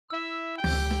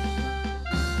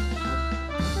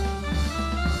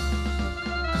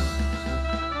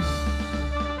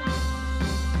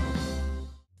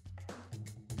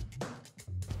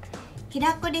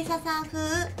平子理沙さん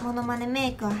風モノマネ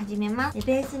メイクを始めます。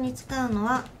ベースに使うの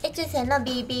はエチュセの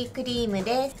BB クリーム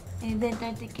です。全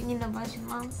体的に伸ばし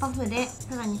ます。パフで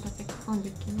さらに叩き込んで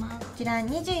いきます。こちら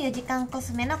24時間コ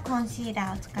スメのコンシー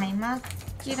ラーを使います。こ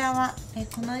ちらは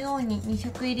このように2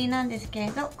色入りなんですけ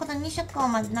れど、この2色を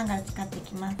混ぜながら使ってい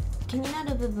きます。気にな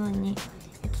る部分に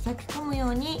叩き込む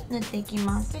ように塗っていき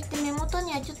ます。そして目元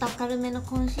にはちょっと明るめの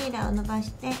コンシーラーを伸ば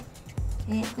して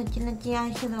後々ア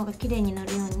イシャドウが綺麗に乗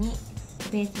るように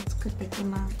ベース作っていき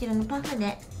ます。こちらのパフ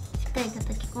でしっかり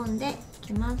叩き込んでい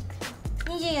きます。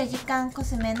24時間コ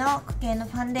スメの固形の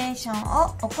ファンデーション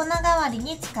をお粉代わり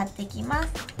に使っていきます。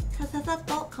さささっ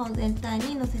と顔全体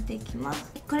にのせていきます。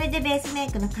これでベースメ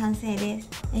イクの完成です。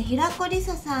平子理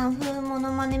沙さん風モ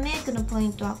ノマネメイクのポイ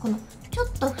ントはこのちょ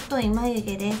っと太い眉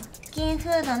毛です。スキンフ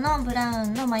ードのブラウ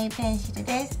ンの眉ペンシル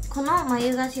です。この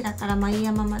眉頭から眉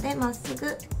山までまっす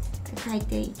ぐ描い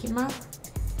ていきます。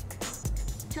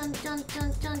ちょんちょんちょ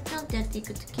んちょんちょんってやってい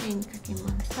くと綺麗に描け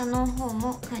ます。下の方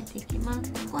も描いていきます。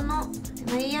この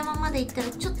眉山までいったら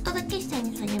ちょっとだけ下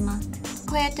に下げます。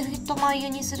こうやって太眉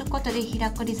にすることで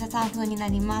平子理沙さん風にな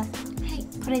ります。はい、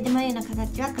これで眉の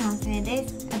形は完成で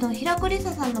す。平子理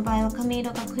沙さんの場合は髪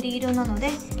色が栗色なので、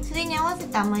それに合わせ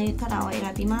た眉カラーを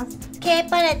選びます。K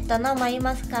パレットの眉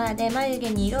マスカラで眉毛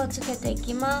に色をつけてい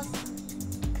きます。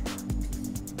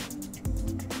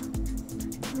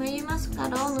眉マスカ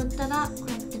ラを塗ったらこう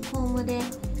やってコームで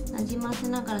なじませ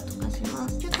ながら溶かしま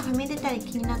す。ちょっとはみ出たり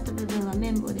気になった部分は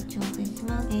綿棒で調整し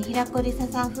ます。平子理沙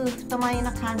さん風太眉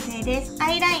の完成です。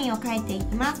アイラインを描いてい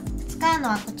きます。使うの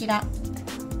はこちら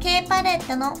K パレッ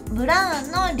トのブラウ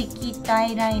ンのリキッドア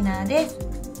イライナーです。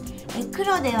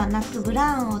黒ではなくブ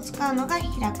ラウンを使うのが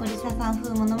平子理沙さん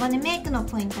風モノマネメイクの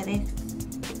ポイントです。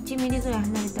1ミリぐらい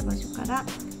離れた場所から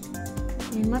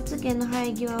まつげの生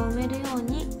え際を埋めるよう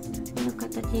にの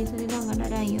形に沿いながら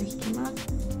ラインを引きます。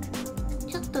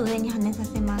ちょっと上に跳ねさ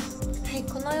せます。はい、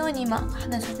このように今跳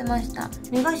ねさせました。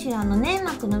目頭の粘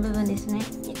膜の部分ですね。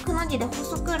くの字で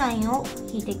細くラインを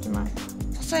引いていきます。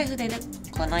細い筆で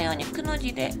このようにくの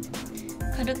字で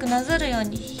軽くなぞるよう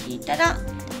に引いたら、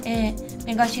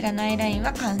目頭のアイライン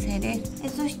は完成で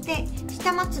す。そして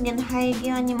下まつげの生え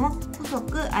際にも細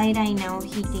くアイライナーを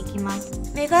引いていきます。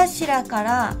目頭か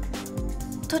ら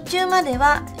途中まで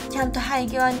はちゃんと生え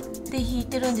際で引い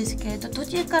てるんですけれど、途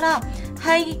中から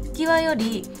生え際よ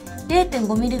り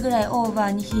 0.5 ミリぐらいオーバ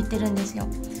ーに引いてるんですよ。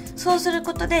そうする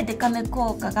ことでデカめ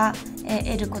効果が、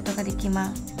得ることができ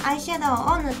ます。アイシャド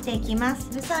ウを塗っていきま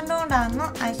す。ルサンローランの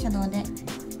アイシャドウで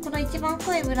この一番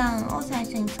濃いブラウンを最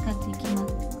初に使っていきま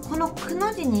す。このく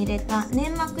の字に入れた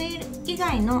粘膜以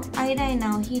外のアイライ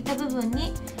ナーを引いた部分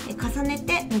に重ね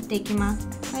て塗っていきます。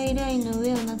アイラインの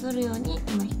上をなぞるように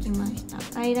今引きまし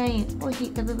た。アイラインを引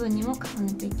いた部分にも重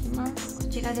ねていきます。こ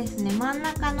ちらですね、真ん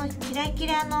中のキラキ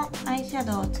ラのアイシャ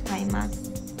ドウを使いま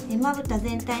す。まぶた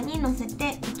全体にのせて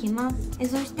いきます。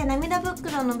そして涙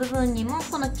袋の部分にも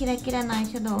このキラキラのアイ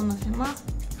シャドウをのせます。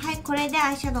はい、これで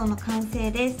アイシャドウの完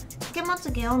成です。つけま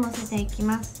つげをのせていき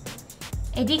ます。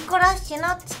エディコラッシュ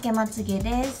のつけまつげ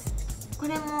です。こ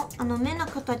れも目の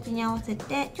形に合わせ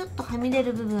てちょっとはみ出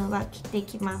る部分は切ってい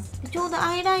きます。ちょうど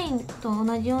アイラインと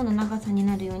同じような長さに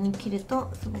なるように切ると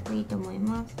すごくいいと思い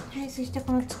ます。はい、そして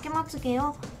このつけまつげ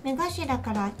を目頭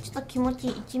からちょっと気持ち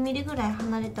1ミリぐらい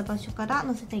離れた場所から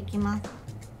のせていきます。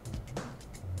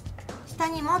下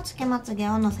にもつけまつげ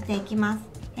をのせていきます。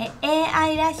A ア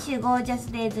イラッシュゴージャ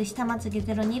スデイズ下まつげ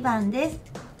02番です。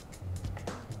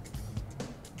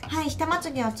はい、下ま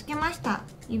つげをつけました。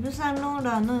イヴ・サンロー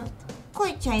ラーの濃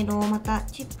い茶色をまた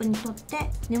チップに取って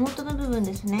根元の部分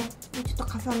ですね、ちょっ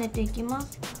と重ねていきま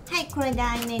す。はい、これで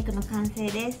アイメイクの完成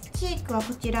です。チークは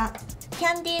こちらキ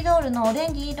ャンディードールのオレ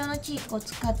ンジ色のチークを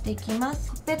使っていきます。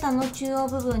ほっぺたの中央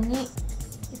部分に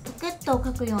ポケットを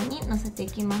描くようにのせてい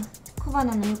きます。小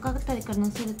鼻の床あたりからの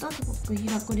せるとすごく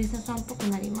平子理沙さんっぽく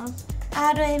なります。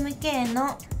 RMK の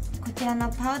こちらの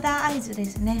パウダーアイズで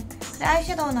すね。これアイ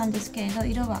シャドウなんですけれど、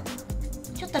色は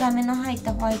ちょっとラメの入っ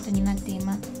たホワイトになってい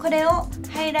ます。これを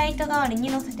ハイライト代わり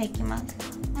にのせていきます。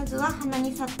まずは鼻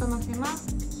にさっとのせます。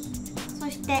そ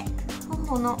して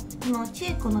頬のこのチ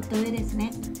ークを塗った上です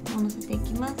ねをのせてい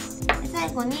きます。で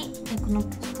最後にこのス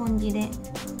ポンジで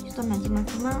ちょっとなじま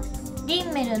せます。リ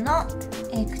ンメルの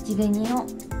口紅を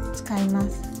使いま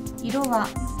す。色は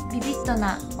ビビッド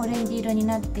なオレンジ色に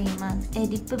なっています。リ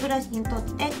ップブラシにとっ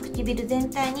て唇全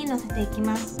体にのせていき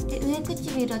ます。で上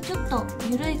唇はちょっと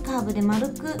緩いカーブで丸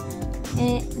く、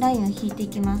ラインを引いてい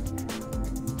きます。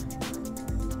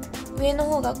上の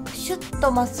方がシュッと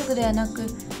まっすぐではなく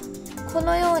こ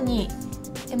のように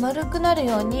丸くなる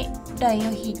ようにライン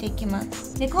を引いていきま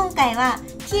す。で今回は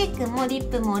チークもリ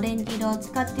ップもオレンジ色を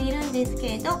使っているんです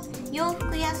けれど、洋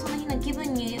服やその日の気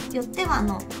分によっては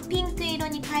ピンク色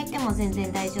に変えても全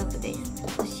然大丈夫です。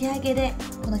仕上げで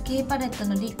この K パレット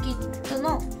のリキッド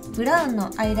のブラウン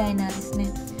のアイライナーですね。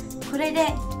これで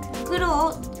黒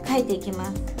を描いていき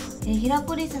ます。平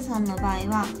子理沙さんの場合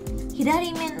は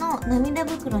左目の涙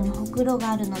袋にほくろ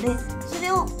があるので、そ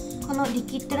れをこのリ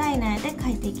キッドライナーで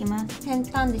描いていきます。先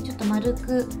端でちょっと丸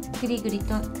くグリグリ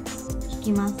と引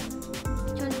きます。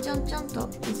ちょんちょんちょんと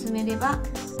薄めれば、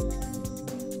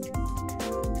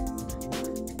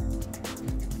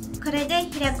これで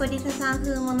平子理沙さん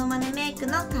風モノマネメイク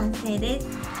の完成です。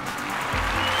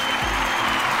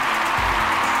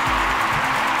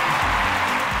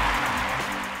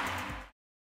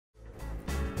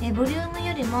ボリューム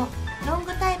よりもロン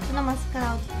グタイプのマスカ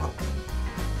ラをちょっ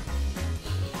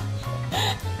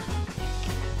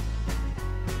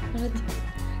と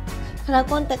カラー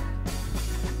コンタクト、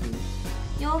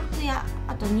洋服や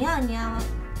あと似合う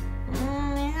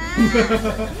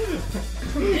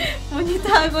モニタ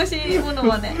ー越しもの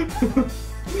まね